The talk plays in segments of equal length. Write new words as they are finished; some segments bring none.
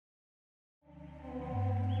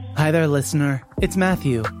Hi there, listener. It's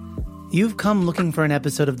Matthew. You've come looking for an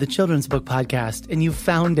episode of the Children's Book Podcast, and you've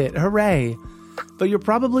found it. Hooray! But you're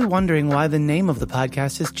probably wondering why the name of the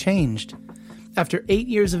podcast has changed. After 8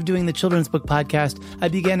 years of doing the Children's Book Podcast, I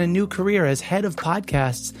began a new career as head of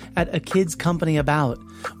podcasts at A Kids Company About,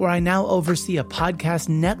 where I now oversee a podcast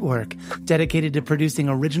network dedicated to producing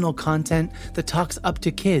original content that talks up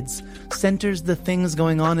to kids, centers the things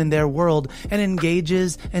going on in their world, and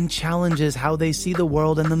engages and challenges how they see the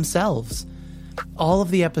world and themselves. All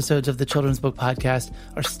of the episodes of the Children's Book Podcast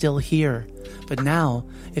are still here. But now,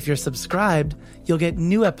 if you're subscribed, you'll get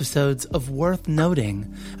new episodes of Worth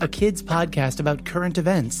Noting, a kids podcast about current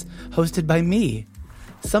events, hosted by me.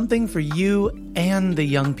 Something for you and the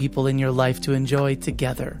young people in your life to enjoy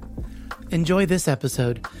together. Enjoy this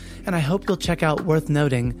episode, and I hope you'll check out Worth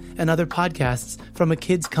Noting and other podcasts from A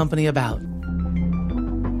Kids Company About.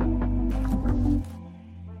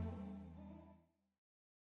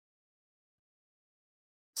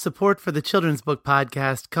 Support for the Children's Book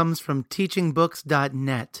Podcast comes from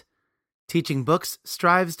teachingbooks.net. Teaching Books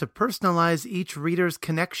strives to personalize each reader's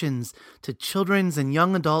connections to children's and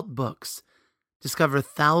young adult books. Discover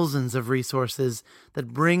thousands of resources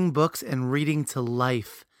that bring books and reading to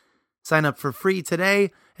life. Sign up for free today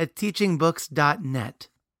at teachingbooks.net.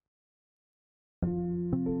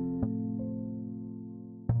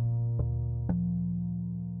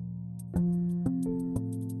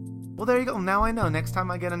 Well, there you go. Now I know. Next time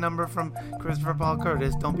I get a number from Christopher Paul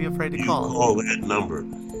Curtis, don't be afraid to call. You call that number.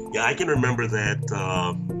 Yeah, I can remember that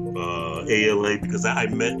ALA because I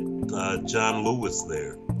met John Lewis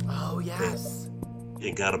there. Oh, yes.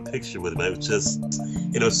 And got a picture with him. It was just,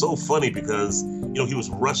 it was so funny because, he was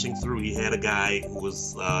rushing through. He had a guy who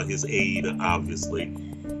was his aide, obviously.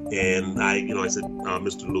 And I said,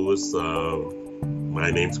 Mr. Lewis, my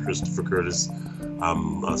name's Christopher Curtis.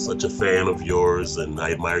 I'm such a fan of yours, and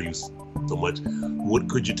I admire you so much.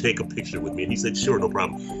 Could you take a picture with me? And he said, sure, no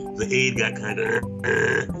problem. The aide got kind of,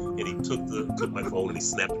 and he took my phone and he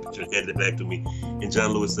snapped the picture and handed it back to me. And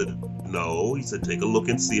John Lewis said, no. He said, take a look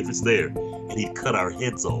and see if it's there. And he cut our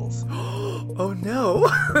heads off. Oh no!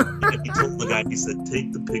 And he told the guy, he said,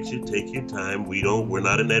 take the picture, take your time. We're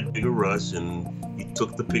not in that big a rush. And he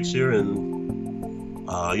took the picture and.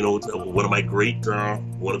 One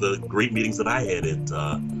of the great meetings that I had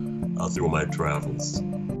through my travels.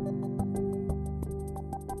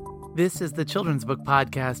 This is the Children's Book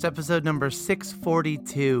Podcast, episode number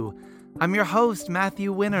 642. I'm your host,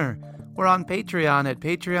 Matthew Winner. We're on Patreon at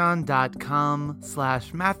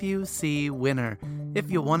patreon.com/Matthew C. Winner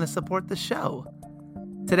if you want to support the show.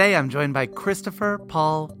 Today I'm joined by Christopher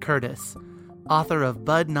Paul Curtis, author of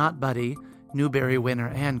Bud Not Buddy, Newbery winner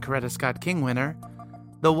and Coretta Scott King winner,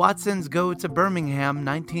 The Watsons Go to Birmingham,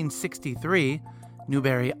 1963,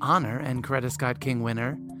 Newbery Honor and Coretta Scott King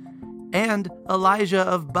winner, and Elijah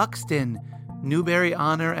of Buxton, Newbery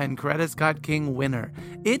Honor and Coretta Scott King winner.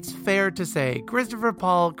 It's fair to say Christopher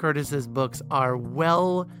Paul Curtis's books are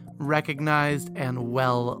well recognized and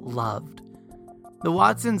well loved. The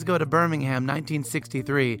Watsons Go to Birmingham,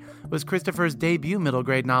 1963, was Christopher's debut middle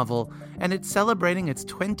grade novel, and it's celebrating its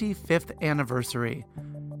 25th anniversary.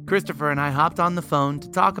 Christopher and I hopped on the phone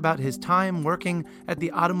to talk about his time working at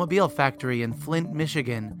the automobile factory in Flint,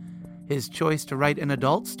 Michigan, his choice to write an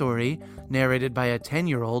adult story narrated by a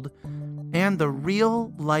 10-year-old, and the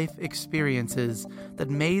real-life experiences that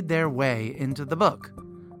made their way into the book.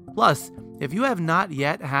 Plus, if you have not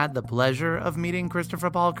yet had the pleasure of meeting Christopher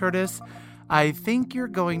Paul Curtis, I think you're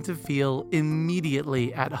going to feel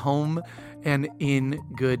immediately at home and in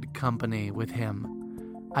good company with him.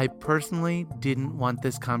 I personally didn't want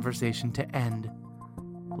this conversation to end.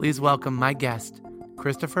 Please welcome my guest,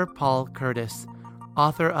 Christopher Paul Curtis,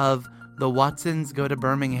 author of The Watsons Go to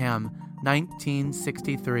Birmingham,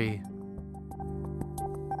 1963.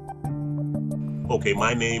 Okay,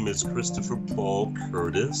 my name is Christopher Paul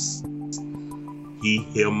Curtis. He,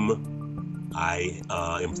 him. I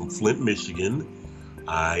am from Flint, Michigan.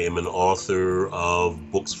 I am an author of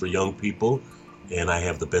books for young people, and I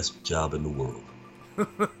have the best job in the world.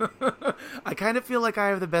 I kind of feel like I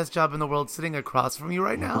have the best job in the world sitting across from you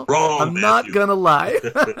right now. Wrong, I'm not gonna lie.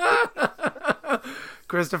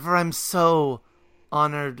 Christopher, I'm so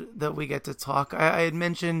honored that we get to talk. I had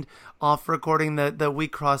mentioned off recording that we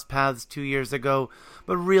crossed paths 2 years ago,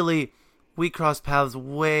 but really we crossed paths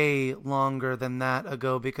way longer than that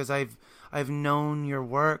ago because I've known your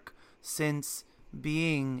work since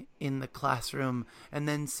being in the classroom and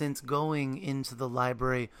then since going into the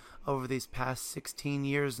library over these past 16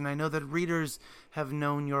 years. And I know that readers have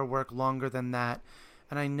known your work longer than that.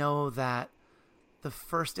 And I know that the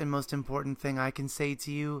first and most important thing I can say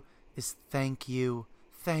to you is thank you.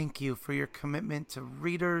 thank you for your commitment to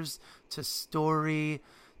readers, to story,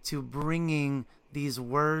 to bringing these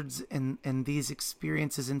words and these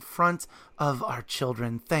experiences in front of our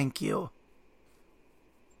children. Thank you.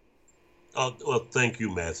 Well, thank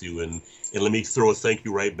you, Matthew, and let me throw a thank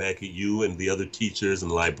you right back at you and the other teachers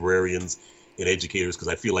and librarians and educators, because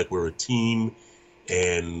I feel like we're a team,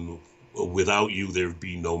 and without you, there'd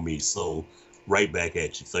be no me. So, right back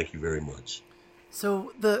at you. Thank you very much.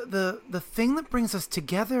 So the thing that brings us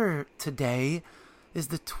together today is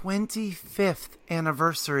the 25th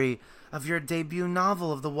anniversary of your debut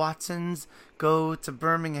novel of The Watsons Go to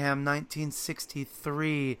Birmingham,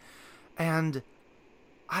 1963, and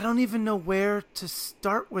I don't even know where to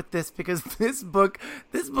start with this, because this book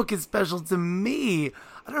is special to me.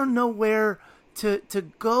 I don't know where to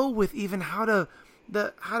go with even how to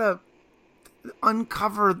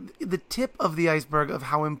uncover the tip of the iceberg of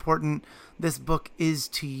how important this book is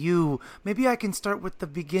to you. Maybe I can start with the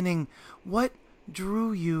beginning. What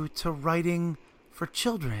drew you to writing for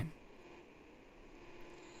children?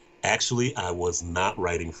 Actually, I was not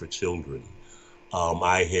writing for children.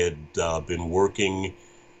 I had been working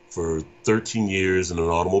for 13 years in an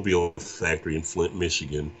automobile factory in Flint,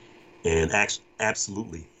 Michigan, and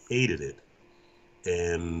absolutely hated it.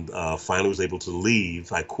 And finally was able to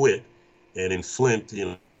leave. I quit. And in Flint,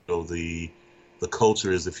 the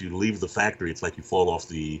culture is, if you leave the factory, it's like you fall off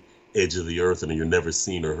the edge of the earth and you're never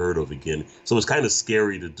seen or heard of again. So it's kind of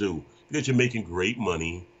scary to do, because you're making great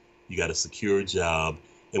money. You got a secure job.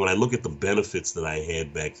 And when I look at the benefits that I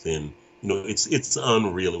had back then, it's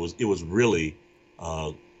unreal. It was really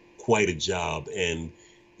quite a job, and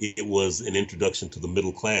it was an introduction to the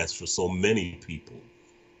middle class for so many people.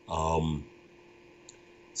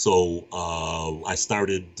 So I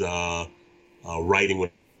started writing when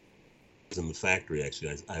I was in the factory.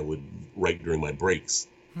 Actually, I would write during my breaks.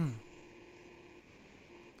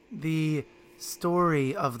 The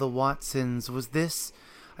story of the Watsons, was this,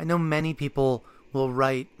 I know many people will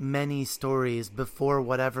write many stories before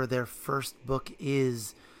whatever their first book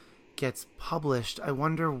gets published. I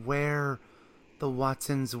wonder where the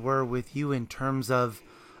Watsons were with you in terms of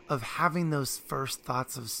having those first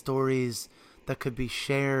thoughts of stories that could be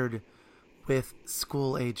shared with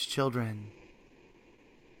school-age children.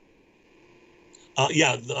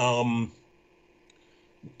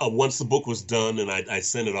 Once the book was done and I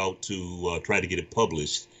sent it out to try to get it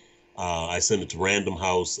published, I sent it to Random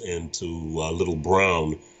House and to Little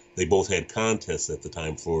Brown. They both had contests at the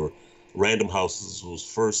time. For Random House's was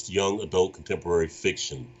first young adult contemporary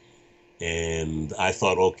fiction. And I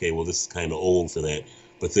thought, okay, well, this is kind of old for that.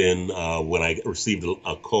 But then when I received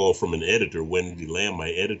a call from an editor, Wendy Lamb, my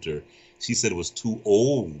editor, she said it was too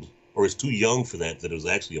old, or it's too young for that it was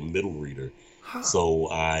actually a middle reader. Huh. So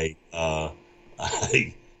I thought,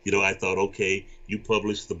 okay, you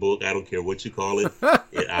published the book. I don't care what you call it.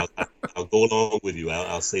 I'll go along with you.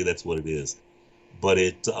 I'll say that's what it is. But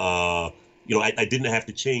I didn't have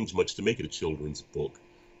to change much to make it a children's book,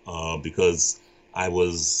 because I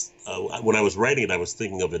was when I was writing it, I was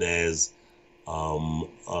thinking of it as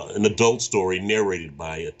an adult story narrated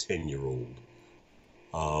by a 10-year-old.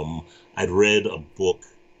 I'd read a book,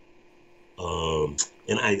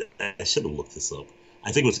 and I should have looked this up.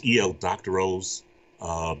 I think it was E.L. Doctorow's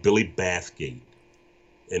Billy Bathgate,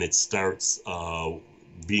 and it starts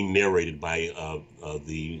being narrated by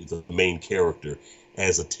the main character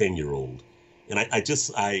as a 10-year-old. And I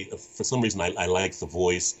for some reason, I liked the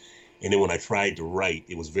voice. And then when I tried to write,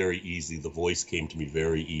 it was very easy. The voice came to me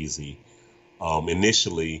very easy.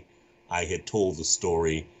 Initially, I had told the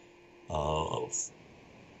story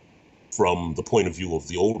from the point of view of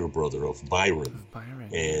the older brother of Byron.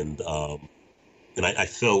 And I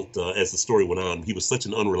felt as the story went on, he was such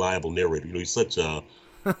an unreliable narrator. He's such a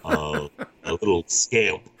little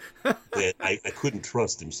scamp that I couldn't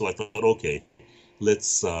trust him. So I thought, okay,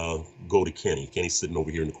 let's go to Kenny. Kenny's sitting over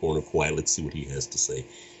here in the corner quiet. Let's see what he has to say.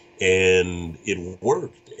 And it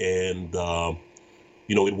worked. And,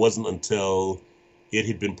 it wasn't until it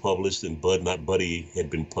had been published and Bud Not Buddy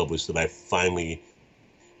had been published that I finally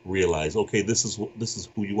realized, okay, this is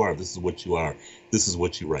who you are. This is what you are. This is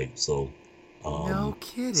what you write. So no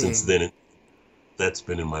kidding. Since then, that's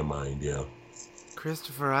been in my mind, yeah.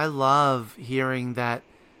 Christopher, I love hearing that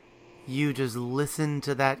you just listen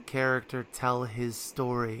to that character tell his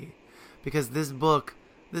story, because this book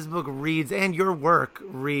reads, and your work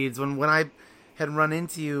reads. When I had run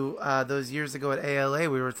into you those years ago at ALA,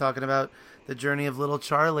 we were talking about the journey of little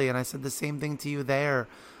Charlie, and I said the same thing to you there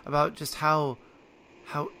about just how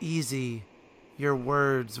easy your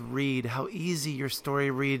words read, how easy your story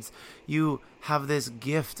reads. You have this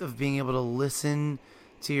gift of being able to listen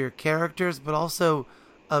to your characters, but also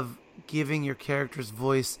of giving your character's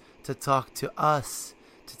voice to talk to us,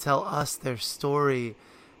 to tell us their story.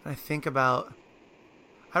 And I think about,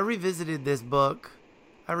 I revisited this book.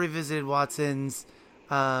 I revisited Watson's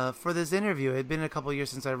for this interview. It had been a couple years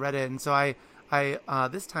since I read it, and so I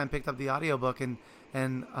this time picked up the audiobook and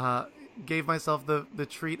gave myself the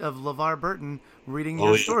treat of LeVar Burton reading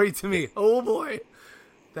your story to me. Oh boy,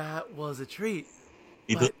 that was a treat.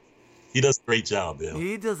 He does a great job. Yeah,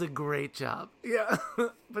 he does a great job. Yeah,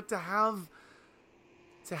 but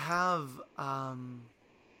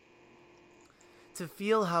to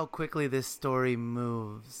feel how quickly this story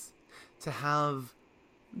moves, to have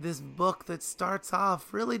this book that starts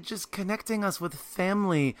off really just connecting us with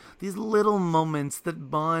family, these little moments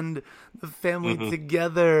that bond the family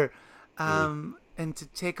together, and to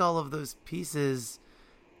take all of those pieces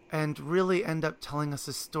and really end up telling us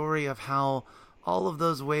a story of how all of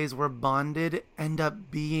those ways we're bonded end up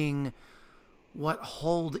being what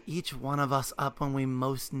hold each one of us up when we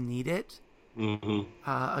most need it.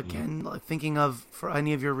 Again, thinking of, for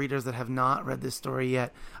any of your readers that have not read this story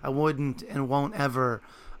yet, I wouldn't and won't ever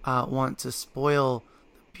want to spoil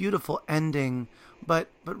the beautiful ending, but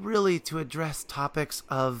really to address topics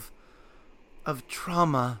of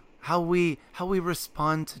trauma, how we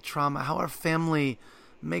respond to trauma, how our family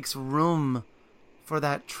makes room for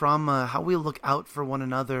that trauma, how we look out for one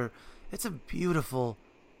another. It's a beautiful,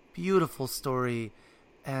 beautiful story,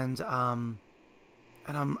 and I'm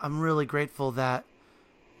really grateful that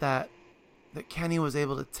Kenny was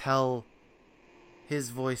able to tell his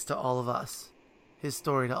voice to all of us, his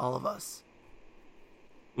story to all of us.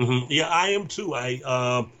 Yeah, I am too.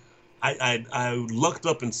 I lucked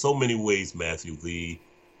up in so many ways, Matthew. The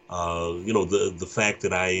fact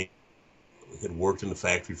that I had worked in the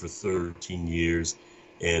factory for 13 years,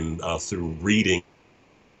 and through reading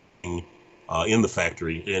in the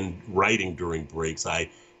factory and writing during breaks, I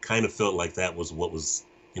kind of felt like that was what was,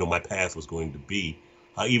 my path was going to be.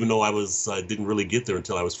 Even though I didn't really get there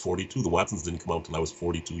until I was 42. The Watsons didn't come out until I was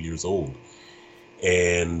 42 years old.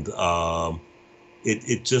 And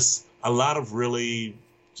it just, a lot of really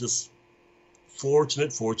just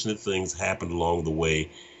fortunate things happened along the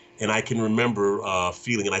way. And I can remember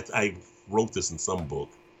feeling, and I wrote this in some book,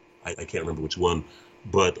 I can't remember which one,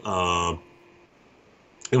 but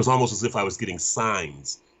it was almost as if I was getting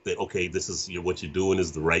signs that, okay, this is what you're doing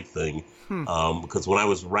is the right thing. Because when I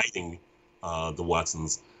was writing the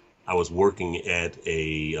Watsons, I was working at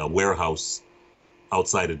a warehouse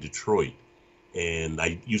outside of Detroit, and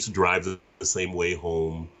I used to drive the same way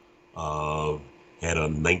home. Had a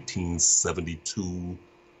 1972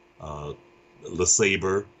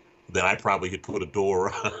 LeSabre that I probably had put a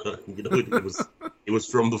door on. It was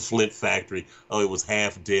from the Flint factory. Oh, it was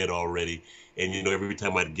half dead already. And every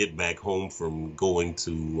time I'd get back home from going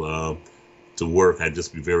to work, I'd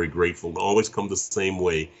just be very grateful. Always come the same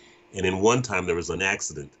way. And then one time there was an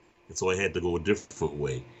accident, and so I had to go a different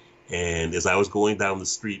way. And as I was going down the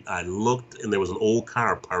street, I looked, and there was an old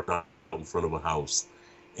car parked out in front of a house,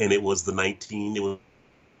 and it was a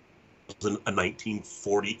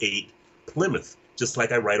 1948 Plymouth, just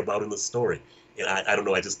like I write about in the story. And I don't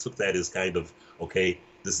know, I just took that as kind of, okay,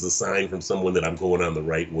 this is a sign from someone that I'm going on the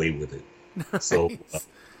right way with it. Nice. So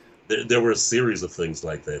there were a series of things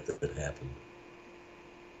like that happened.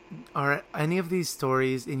 Are any of these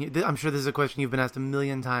stories, I'm sure this is a question you've been asked a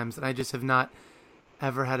million times, and I just have not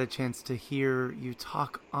ever had a chance to hear you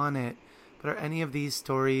talk on it, but are any of these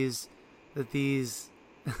stories that these,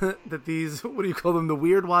 what do you call them, the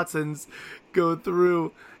weird Watsons go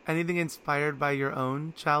through, anything inspired by your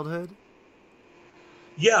own childhood?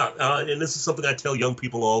 Yeah, and this is something I tell young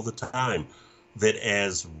people all the time, that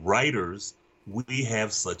as writers, we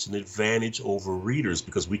have such an advantage over readers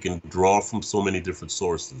because we can draw from so many different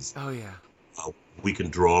sources. Oh, yeah. We can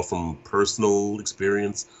draw from personal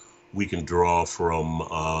experience. We can draw from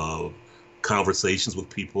conversations with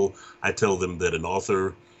people. I tell them that an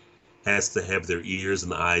author has to have their ears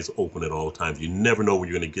and eyes open at all times. You never know when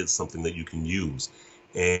you're going to get something that you can use.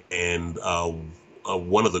 And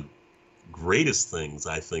one of the greatest things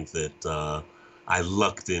I think that I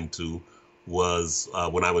lucked into was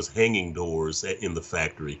when I was hanging doors in the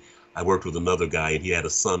factory. I worked with another guy, and he had a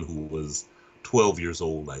son who was 12 years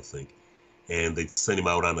old, I think. And they sent him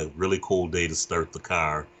out on a really cold day to start the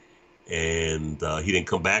car. And he didn't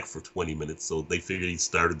come back for 20 minutes. So they figured he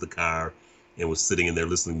started the car and was sitting in there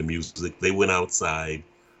listening to music. They went outside,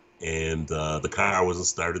 and the car wasn't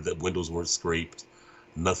started. The windows weren't scraped.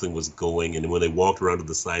 Nothing was going. And when they walked around to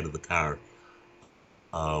the side of the car,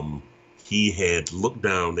 he had looked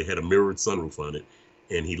down. They had a mirrored sunroof on it,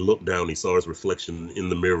 and he looked down, he saw his reflection in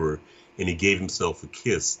the mirror, and he gave himself a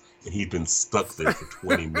kiss, and he'd been stuck there for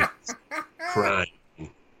 20 minutes crying.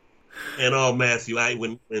 And oh, Matthew,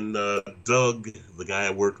 when Doug, the guy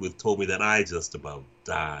I worked with, told me that, I just about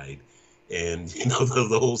died. And you know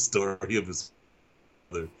the whole story of his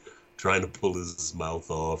father trying to pull his mouth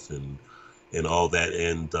off and all that.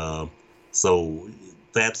 And so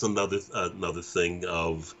that's another thing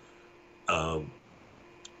of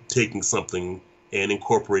taking something and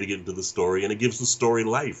incorporating it into the story, and it gives the story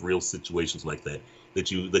life. Real situations like that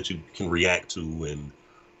you can react to, and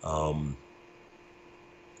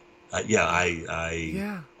I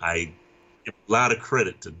give a lot of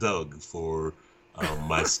credit to Doug for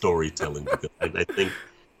my storytelling, because I think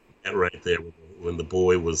that right there, when the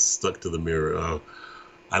boy was stuck to the mirror,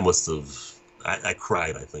 I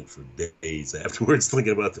cried, I think, for days afterwards,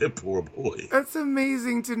 thinking about that poor boy. That's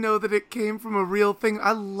amazing to know that it came from a real thing.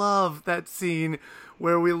 I love that scene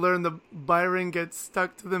where we learn that Byron gets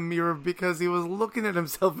stuck to the mirror because he was looking at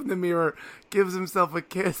himself in the mirror, gives himself a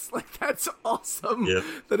kiss. Like, that's awesome. Yeah.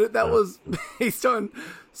 That was based on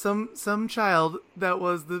some child that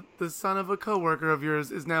was the son of a coworker of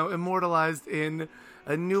yours is now immortalized in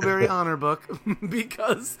a Newbery Honor book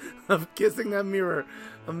because of kissing that mirror.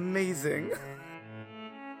 Amazing.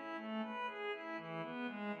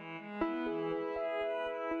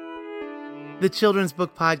 The Children's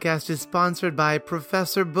Book Podcast is sponsored by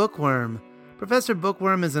Professor Bookworm. Professor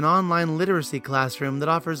Bookworm is an online literacy classroom that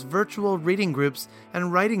offers virtual reading groups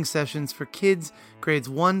and writing sessions for kids grades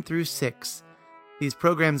 1 through 6. These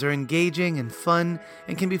programs are engaging and fun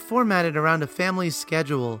and can be formatted around a family's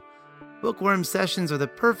schedule. Bookworm sessions are the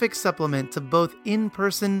perfect supplement to both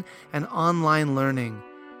in-person and online learning.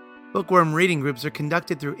 Bookworm reading groups are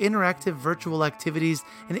conducted through interactive virtual activities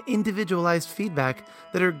and individualized feedback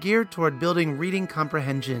that are geared toward building reading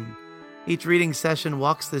comprehension. Each reading session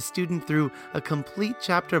walks the student through a complete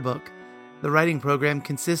chapter book. The writing program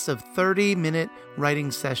consists of 30-minute writing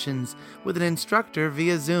sessions with an instructor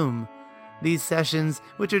via Zoom. These sessions,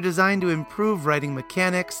 which are designed to improve writing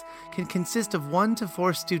mechanics, can consist of 1 to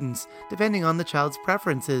 4 students, depending on the child's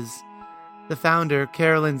preferences. The founder,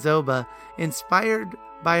 Carolyn Zoba, inspired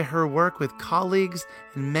by her work with colleagues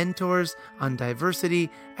and mentors on diversity,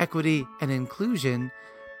 equity, and inclusion,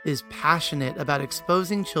 is passionate about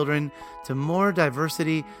exposing children to more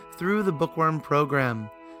diversity through the Bookworm program.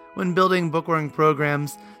 When building Bookworm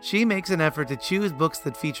programs, she makes an effort to choose books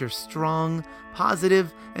that feature strong,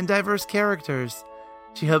 positive, and diverse characters.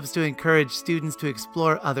 She hopes to encourage students to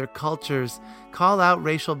explore other cultures, call out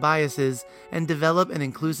racial biases, and develop an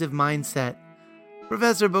inclusive mindset.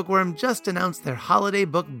 Professor Bookworm just announced their holiday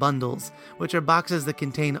book bundles, which are boxes that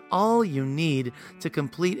contain all you need to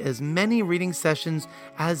complete as many reading sessions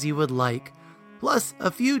as you would like, plus a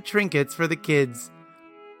few trinkets for the kids.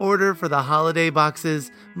 Order for the holiday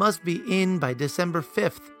boxes must be in by December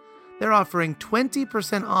 5th. They're offering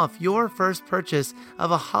 20% off your first purchase of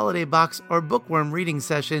a holiday box or bookworm reading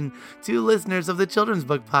session to listeners of the Children's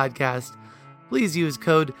Book Podcast. Please use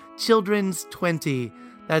code CHILDRENS20.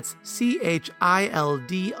 That's CHILDRENS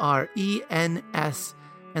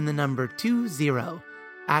and the number 20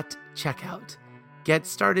 at checkout. Get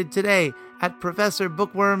started today at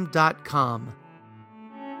ProfessorBookworm.com.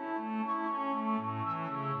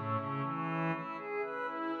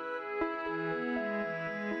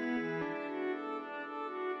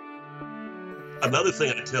 Another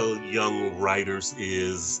thing I tell young writers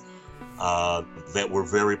is that we're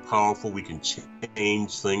very powerful. We can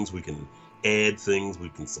change things. We can add things, we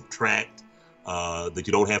can subtract, that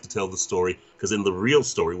you don't have to tell the story. Because in the real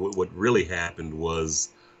story, what really happened was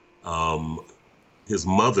his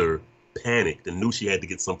mother panicked and knew she had to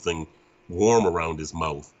get something warm around his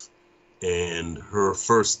mouth. And her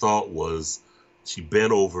first thought was she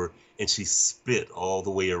bent over and she spit all the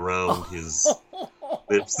way around his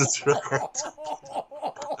lips. That's right.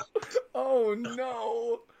 Oh,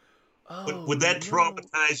 no. Oh, would that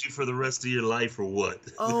traumatize you for the rest of your life, or what?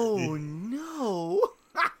 Oh no!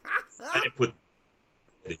 I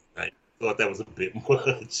thought that was a bit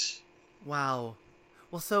much. Wow.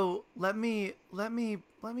 Well, so let me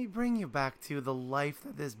bring you back to the life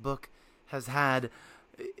that this book has had.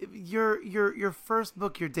 Your first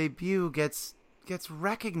book, your debut, gets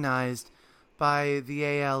recognized by the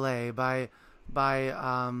ALA, by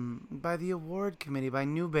the award committee, by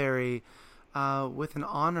Newbery. With an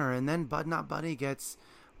honor, and then Bud Not Buddy gets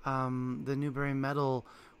the Newbery Medal.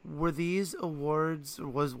 Were these awards,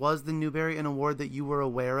 was the Newbery an award that you were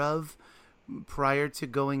aware of prior to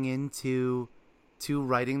going into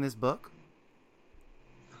writing this book?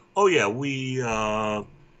 Oh yeah, we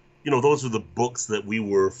those are the books that we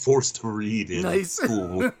were forced to read in Nice.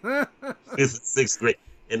 school, fifth and sixth grade.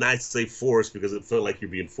 And I say forced because it felt like you're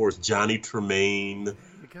being forced. Johnny Tremaine. There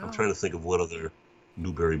you I'm go. trying to think of what other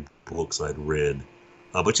Newbery books I'd read.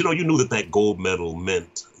 But you knew that gold medal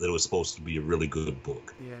meant that it was supposed to be a really good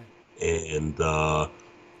book. Yeah. And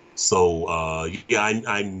so yeah,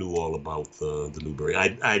 I knew all about the Newbery.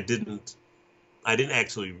 I didn't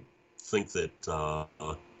actually think that the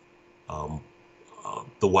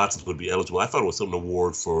Watsons would be eligible. I thought it was some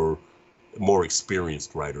award for more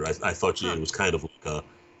experienced writer. I thought it was kind of like a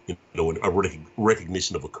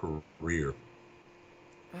recognition of a career.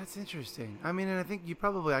 That's interesting. I mean, and I think I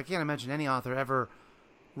can't imagine any author ever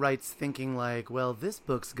writes thinking like, well, this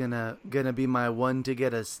book's gonna be my one to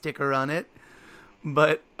get a sticker on it.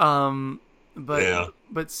 But Yeah.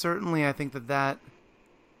 but certainly I think that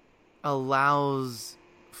allows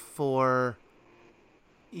for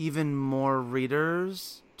even more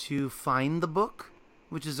readers to find the book,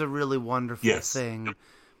 which is a really wonderful Yes. thing.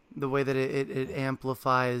 The way that it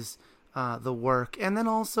amplifies the work, and then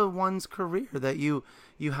also one's career, that you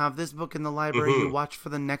have this book in the library, you watch for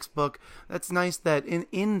the next book. That's nice that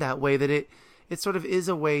in that way that it sort of is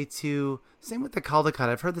a way to, same with the Caldecott.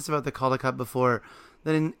 I've heard this about the Caldecott before,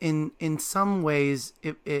 that in some ways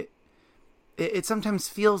it sometimes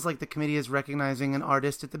feels like the committee is recognizing an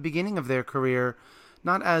artist at the beginning of their career,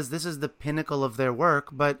 not as this is the pinnacle of their work,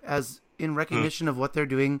 but as in recognition of what they're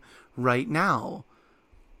doing right now.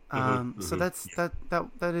 So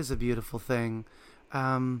that is a beautiful thing.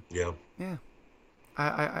 Yeah. Yeah.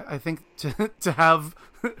 I think to have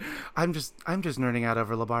I'm just nerding out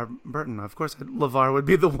over LeVar Burton. Of course, LeVar would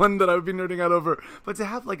be the one that I would be nerding out over. But to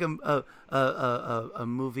have like a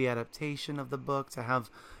movie adaptation of the book, to have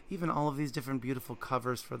even all of these different beautiful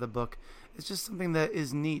covers for the book, it's just something that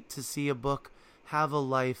is neat to see a book have a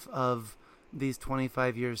life of these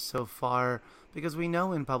 25 years so far. Because we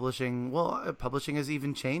know in publishing, publishing has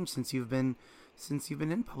even changed since you've been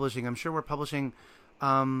in publishing. I'm sure we're publishing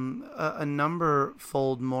a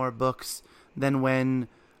number-fold more books than when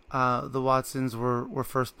the Watsons were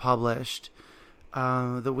first published.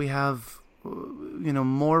 That we have,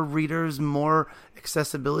 more readers, more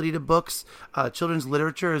accessibility to books. Children's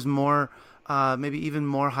literature is more, maybe even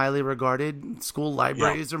more highly regarded. School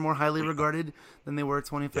libraries are more highly regarded than they were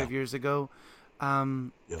 25 years ago.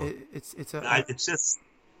 It's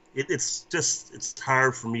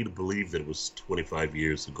hard for me to believe that it was 25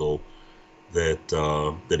 years ago that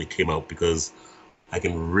it came out, because I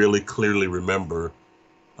can really clearly remember.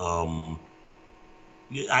 I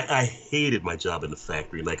hated my job in the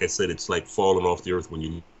factory. Like I said, it's like falling off the earth when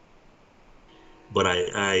you. But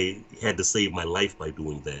I had to save my life by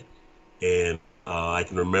doing that, and I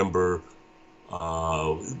can remember.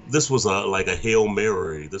 This was like a Hail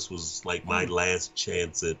Mary. This was like my last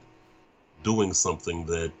chance at doing something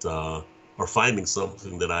or finding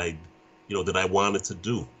something that I wanted to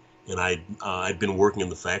do. And I'd been working in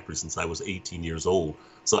the factory since I was 18 years old.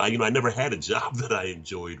 So I never had a job that I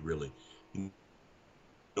enjoyed really.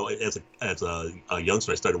 As a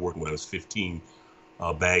youngster, I started working when I was 15,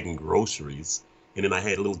 bagging groceries, and then I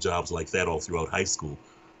had little jobs like that all throughout high school.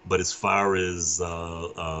 But as far as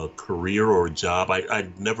a career or a job, I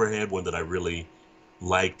never had one that I really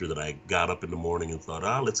liked, or that I got up in the morning and thought,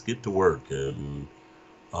 let's get to work. And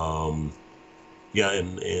and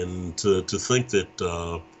to think that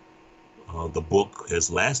the book has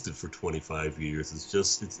lasted for 25 years is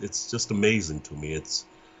it's just amazing to me.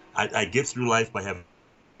 I get through life by having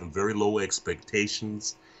very low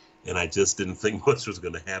expectations, and I just didn't think much was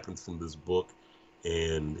going to happen from this book.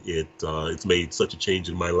 And it's made such a change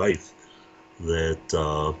in my life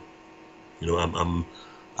that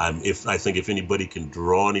I think if anybody can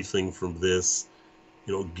draw anything from this,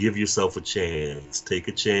 give yourself a chance, take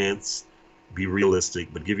a chance, be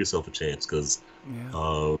realistic, but give yourself a chance, because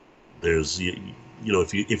there's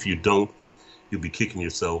if you don't, you'll be kicking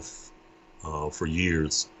yourself for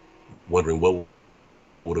years, wondering what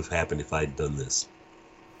would have happened if I'd done this.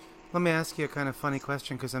 Let me ask you a kind of funny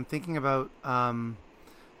question, because I'm thinking about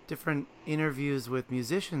different interviews with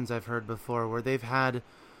musicians I've heard before where they've had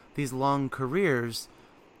these long careers,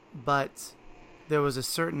 but there was a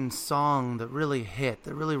certain song that really hit,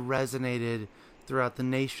 that really resonated throughout the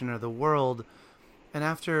nation or the world. And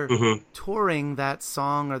after touring that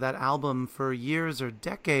song or that album for years or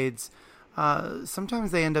decades,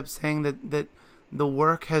 sometimes they end up saying that the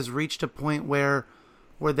work has reached a point where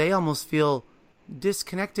they almost feel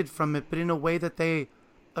disconnected from it, but in a way that they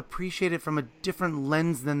appreciate it from a different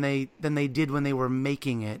lens than they did when they were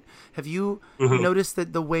making it. Have you noticed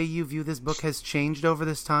that the way you view this book has changed over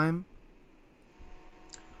this time?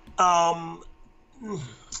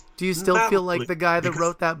 Do Do you still Not feel like really, the guy that because,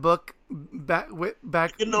 wrote that book back working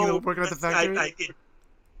at the factory?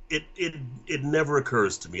 it never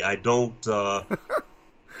occurs to me. I don't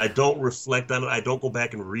reflect on it. I don't go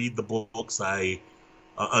back and read the books.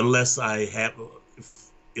 Unless I have,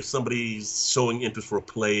 if somebody's showing interest for a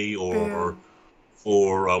play Yeah.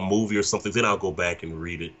 or a movie or something, then I'll go back and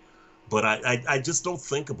read it. But I just don't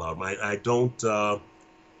think about them. I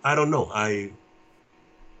don't know.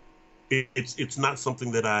 It's not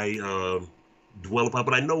something that I dwell upon.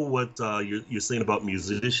 But I know what you're saying about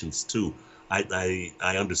musicians too. I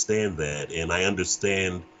understand that, and I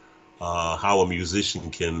understand how a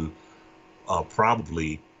musician can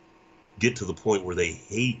probably get to the point where they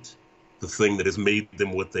hate the thing that has made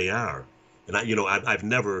them what they are. And I've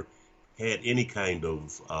never had any kind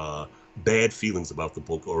of bad feelings about the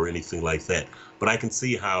book or anything like that. But I can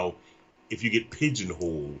see how if you get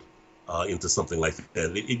pigeonholed into something like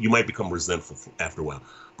that, you might become resentful after a while.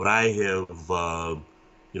 But I have, I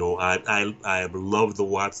have loved the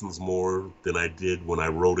Watsons more than I did when I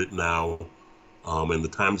wrote it now. And the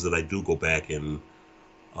times that I do go back and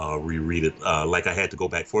reread it, like I had to go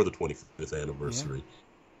back for the 25th anniversary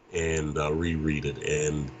and reread it.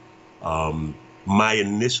 And my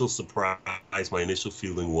initial surprise, my initial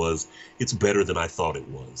feeling was it's better than I thought it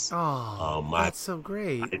was. Oh, that's so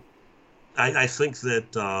great. I think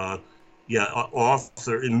that,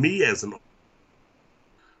 author, and me as an,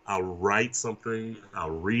 I'll write something, I'll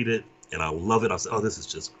read it, and I'll love it. I'll say, oh, this is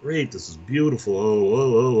just great. This is beautiful.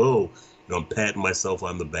 Oh. I'm patting myself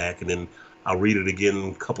on the back, and then I'll read it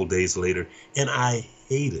again a couple days later, and I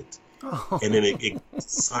hate it. Oh. And then it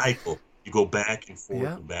cycle. You go back and forth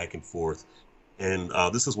and back and forth. And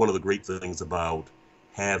this is one of the great things about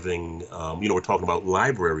having, we're talking about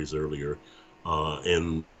libraries earlier,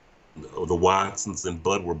 and the Watsons and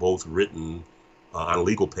Bud were both written on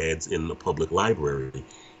legal pads in the public library.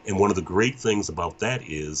 And one of the great things about that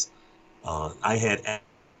is I had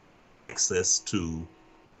access to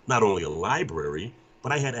not only a library,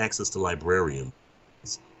 but I had access to librarians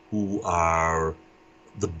who are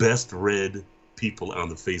the best read people on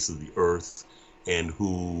the face of the earth and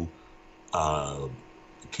who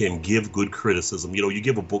can give good criticism. You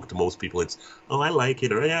give a book to most people, it's, oh, I like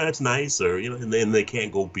it, or yeah, it's nice, or, and then they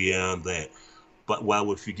can't go beyond that. But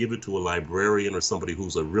while if you give it to a librarian or somebody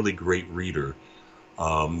who's a really great reader,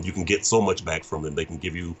 you can get so much back from them. They can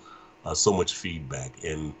give you so much feedback.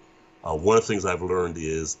 And one of the things I've learned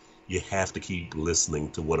is you have to keep listening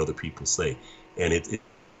to what other people say. And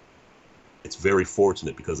it's very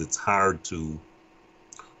fortunate because it's hard to,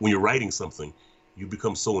 when you're writing something, you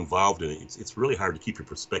become so involved in it. It's really hard to keep your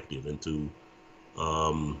perspective and to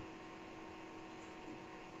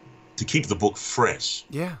keep the book fresh.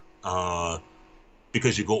 Yeah.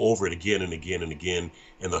 Because you go over it again and again and again,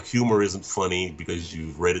 and the humor isn't funny because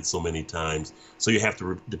you've read it so many times. So you have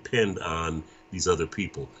to depend on these other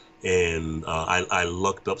people. And I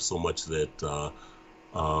lucked up so much that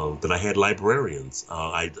that I had librarians.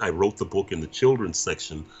 I wrote the book in the children's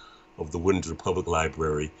section of the Windsor Public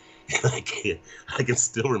Library. And I can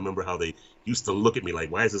still remember how they used to look at me like,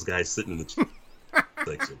 why is this guy sitting in the children's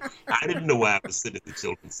section? I didn't know why I was sitting in the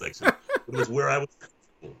children's section. It was where I was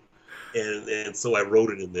comfortable. And so I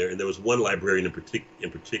wrote it in there. And there was one librarian in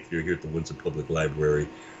particular here at the Windsor Public Library.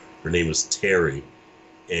 Her name was Terry.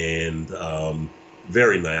 And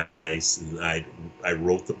very nice. And I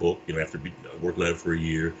wrote the book, after working on it for a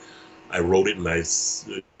year. I wrote it and I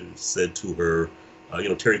said to her,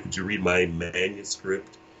 Terry, could you read my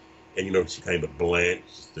manuscript? And, she kind of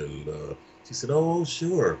blanched and she said, oh,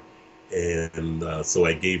 sure. And so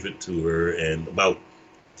I gave it to her. And about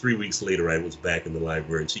 3 weeks later, I was back in the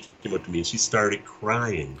library and she came up to me and she started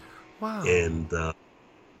crying. Wow. And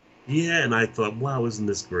and I thought, wow, isn't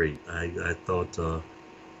this great? I thought,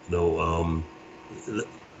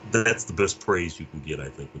 that's the best praise you can get, I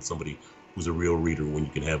think, with somebody who's a real reader, when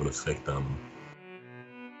you can have an effect on them.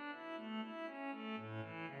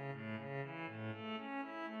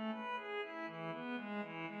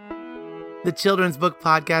 The Children's Book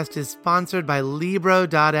Podcast is sponsored by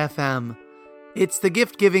Libro.fm. It's the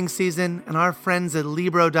gift-giving season, and our friends at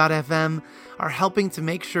Libro.fm are helping to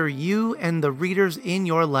make sure you and the readers in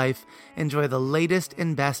your life enjoy the latest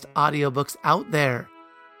and best audiobooks out there.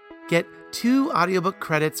 Get 2 audiobook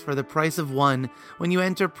credits for the price of 1 when you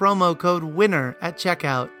enter promo code WINNER at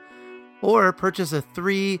checkout. Or purchase a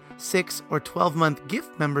 3, 6, or 12-month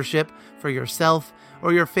gift membership for yourself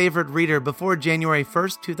or your favorite reader before January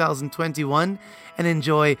 1st, 2021, and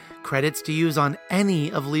enjoy credits to use on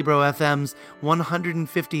any of Libro.fm's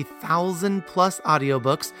 150,000-plus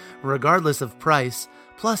audiobooks, regardless of price.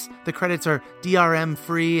 Plus, the credits are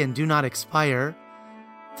DRM-free and do not expire.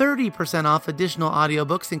 30% off additional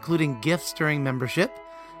audiobooks, including gifts during membership,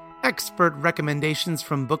 expert recommendations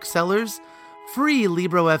from booksellers, free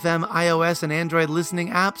Libro FM iOS and Android listening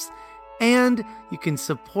apps, and you can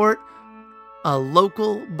support a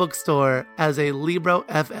local bookstore as a Libro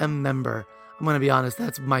FM member. I'm going to be honest,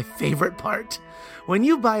 that's my favorite part. When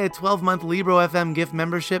you buy a 12-month Libro FM gift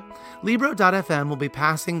membership, Libro.fm will be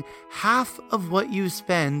passing half of what you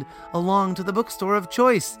spend along to the bookstore of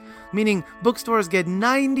choice, meaning bookstores get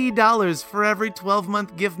 $90 for every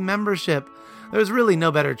 12-month gift membership. There's really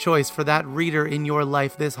no better choice for that reader in your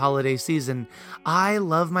life this holiday season. I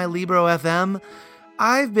love my Libro FM.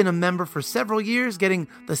 I've been a member for several years, getting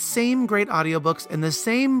the same great audiobooks and the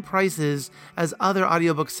same prices as other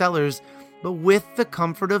audiobook sellers, but with the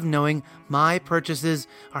comfort of knowing my purchases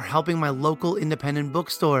are helping my local independent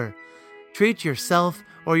bookstore. Treat yourself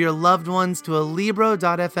or your loved ones to a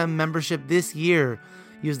Libro.fm membership this year.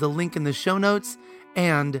 Use the link in the show notes,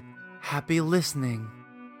 and happy listening.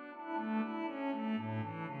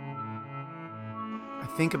 I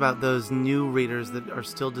think about those new readers that are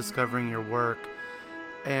still discovering your work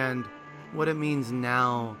and what it means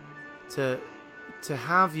now to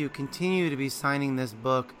have you continue to be signing this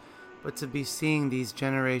book, but to be seeing these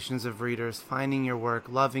generations of readers finding your work,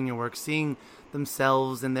 loving your work, seeing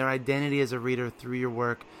themselves and their identity as a reader through your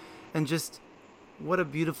work. And just what a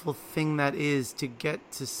beautiful thing that is to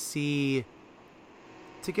get to see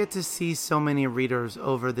so many readers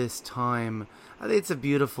over this time. I think it's a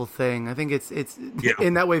beautiful thing. I think it's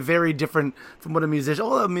in that way very different from what a musician,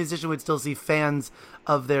 although a musician would still see fans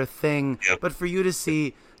of their thing. Yep. But for you to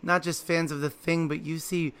see not just fans of the thing, but you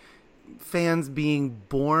see fans being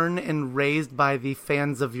born and raised by the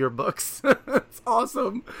fans of your books. It's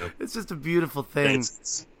awesome. Yep. It's just a beautiful thing.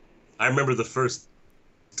 I remember the first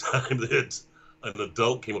time that an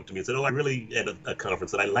adult came up to me and said, "Oh, I really," at a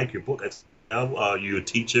conference, "that I like your book. I said, are you a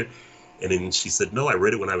teacher?" And then she said, "No, I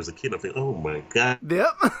read it when I was a kid." And I'm thinking, oh my God.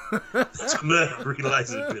 Yep. That's when I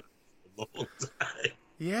realized it's been a long time.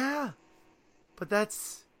 Yeah. But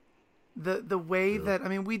that's the way that, I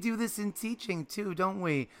mean, we do this in teaching too, don't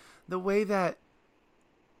we? The way that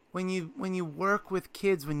when you work with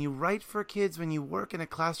kids, when you write for kids, when you work in a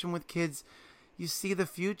classroom with kids, you see the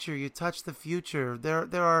future, you touch the future.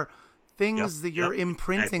 There are things that you're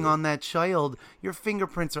imprinting on that child. Your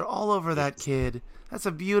fingerprints are all over that kid. That's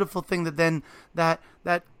a beautiful thing that then that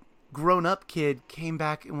grown-up kid came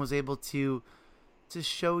back and was able to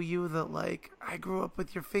show you that, like, I grew up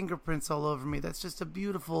with your fingerprints all over me. That's just a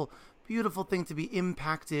beautiful, beautiful thing to be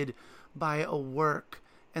impacted by a work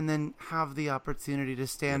and then have the opportunity to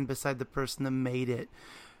stand beside the person that made it.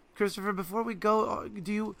 Christopher, before we go,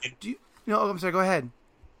 do you no, I'm sorry, go ahead.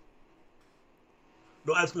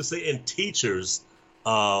 No, I was going to say, and teachers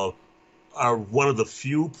are one of the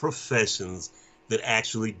few professions that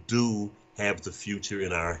actually do have the future in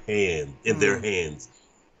their hands.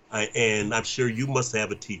 And I'm sure you must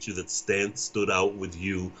have a teacher that stood out with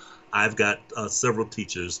you. I've got several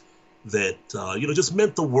teachers that just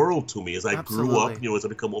meant the world to me as I grew up. As I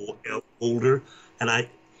become older, and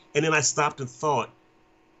then I stopped and thought,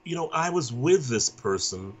 I was with this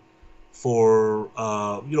person for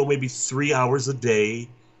maybe 3 hours a day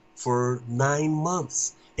for 9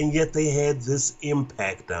 months, and yet they had this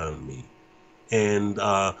impact on me. And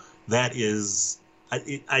that is,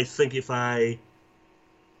 I think if I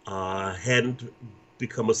hadn't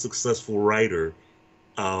become a successful writer,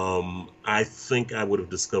 I think I would have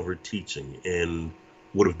discovered teaching and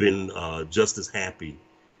would have been just as happy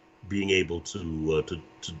being able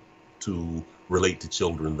to relate to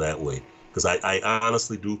children that way. Because I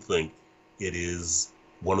honestly do think it is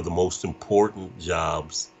one of the most important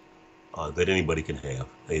jobs that anybody can have.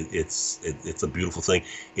 It's a beautiful thing.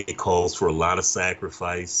 It calls for a lot of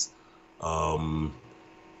sacrifice.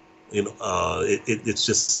 It's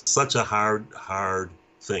just such a hard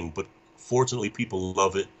thing. But fortunately, people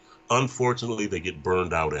love it. Unfortunately, they get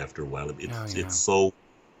burned out after a while. It's so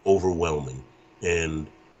overwhelming. And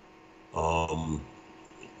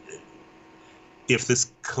if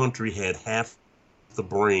this country had half the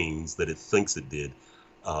brains that it thinks it did,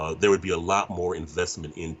 there would be a lot more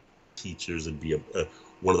investment in teachers. It'd be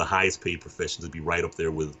one of the highest paid professions. It'd be right up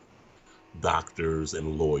there with doctors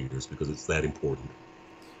and lawyers because it's that important.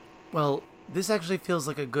 Well, this actually feels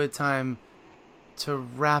like a good time to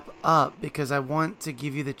wrap up because I want to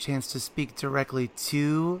give you the chance to speak directly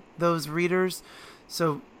to those readers.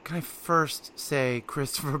 So can I first say,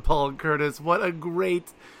 Christopher Paul Curtis, what a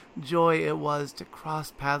great joy it was to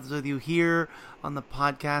cross paths with you here on the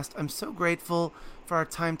podcast. I'm so grateful for our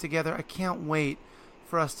time together. I can't wait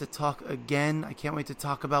for us to talk again. I can't wait to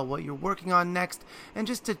talk about what you're working on next and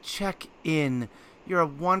just to check in You're a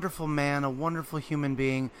wonderful man, a wonderful human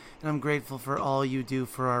being, and I'm grateful for all you do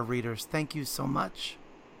for our readers. Thank you so much.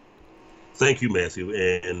 Thank you, Matthew,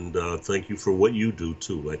 and thank you for what you do,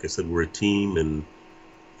 too. Like I said, we're a team, and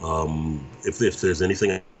if there's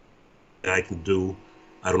anything I can do,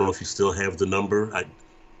 I don't know if you still have the number.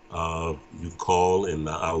 You call, and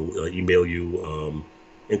I'll email you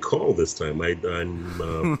and call this time.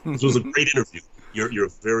 This was a great interview. You're a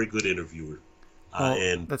very good interviewer.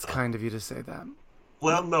 And that's kind of you to say that.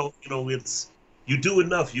 Well, no, you do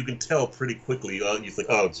enough. You can tell pretty quickly. You think,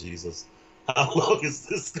 oh, Jesus, how long is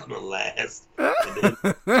this going to last? And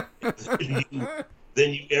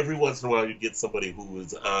then you, every once in a while, you get somebody who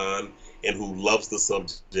is on and who loves the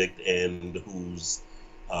subject and who's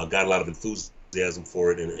got a lot of enthusiasm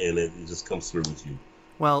for it, and it just comes through with you.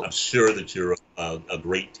 Well, I'm sure that you're a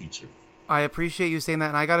great teacher. I appreciate you saying that,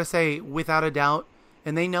 and I got to say, without a doubt,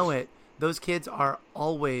 and they know it, those kids are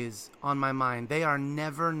always on my mind. They are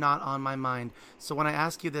never not on my mind. So when I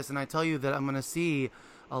ask you this and I tell you that I'm going to see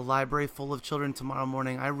a library full of children tomorrow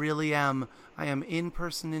morning, I really am. I am in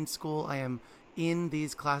person in school. I am in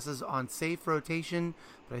these classes on safe rotation,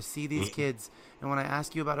 but I see these kids. And when I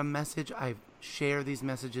ask you about a message, I share these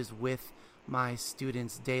messages with my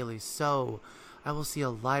students daily. So I will see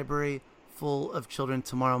a library full of children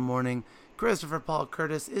tomorrow morning. Christopher Paul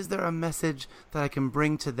Curtis, is there a message that I can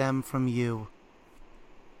bring to them from you?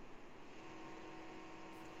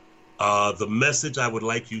 The message I would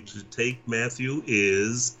like you to take, Matthew,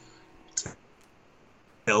 is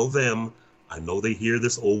tell them, I know they hear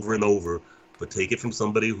this over and over, but take it from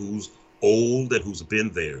somebody who's old and who's been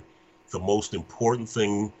there. The most important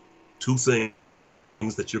thing, two things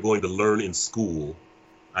that you're going to learn in school,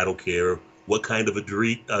 I don't care what kind of a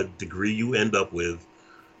degree you end up with,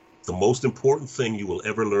 the most important thing you will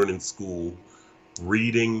ever learn in school,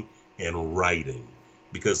 reading and writing.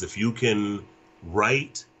 Because if you can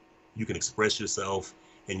write, you can express yourself,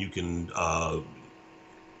 and you can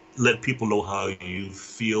let people know how you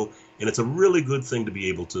feel. And it's a really good thing to be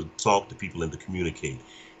able to talk to people and to communicate.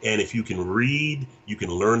 And if you can read, you can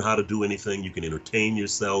learn how to do anything. You can entertain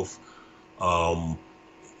yourself.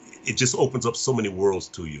 It just opens up so many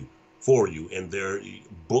worlds for you. And their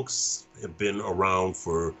books have been around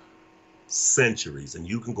for centuries, and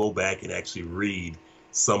you can go back and actually read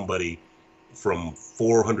somebody from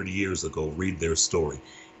 400 years ago, read their story,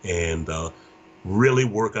 and really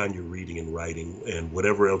work on your reading and writing, and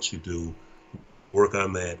whatever else you do, work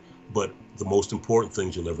on that. But the most important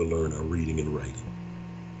things you'll ever learn are reading and writing.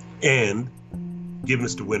 And give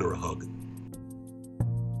Mr. Winter a hug.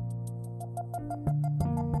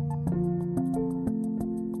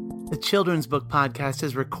 The Children's Book Podcast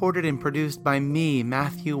is recorded and produced by me,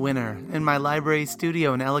 Matthew Winter, in my library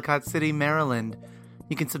studio in Ellicott City, Maryland.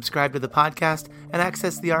 You can subscribe to the podcast and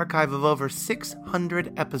access the archive of over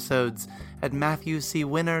 600 episodes at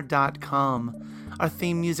MatthewCWinter.com. Our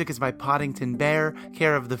theme music is by Poddington Bear,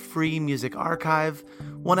 care of the Free Music Archive.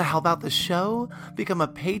 Want to help out the show? Become a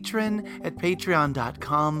patron at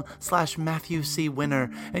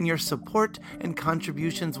patreon.com/MatthewCWinter, and your support and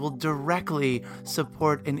contributions will directly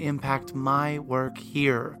support and impact my work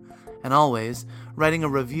here. And always, writing a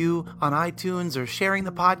review on iTunes or sharing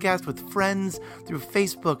the podcast with friends through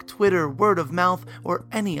Facebook, Twitter, word of mouth, or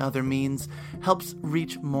any other means helps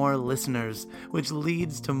reach more listeners, which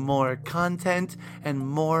leads to more content and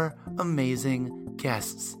more amazing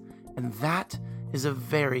guests. And that is a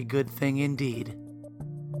very good thing indeed.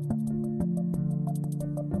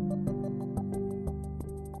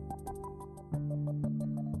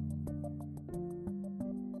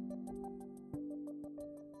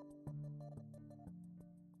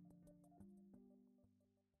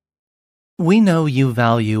 We know you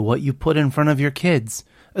value what you put in front of your kids,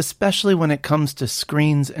 especially when it comes to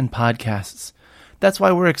screens and podcasts. That's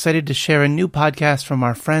why we're excited to share a new podcast from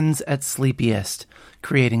our friends at Sleepiest,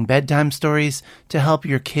 creating bedtime stories to help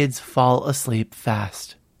your kids fall asleep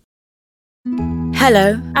fast.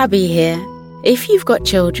 Hello, Abby here. If you've got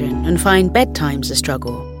children and find bedtime's a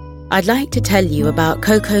struggle, I'd like to tell you about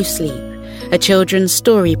Coco Sleep, a children's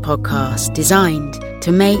story podcast designed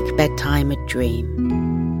to make bedtime a dream.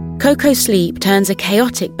 Coco Sleep turns a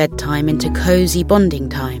chaotic bedtime into cozy bonding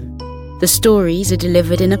time. The stories are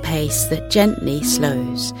delivered in a pace that gently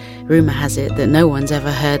slows. Rumour has it that no one's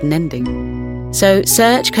ever heard an ending. So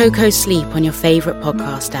search Coco Sleep on your favourite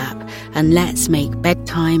podcast app and let's make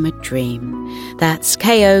bedtime a dream. That's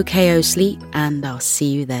KOKO Sleep, and I'll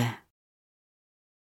see you there.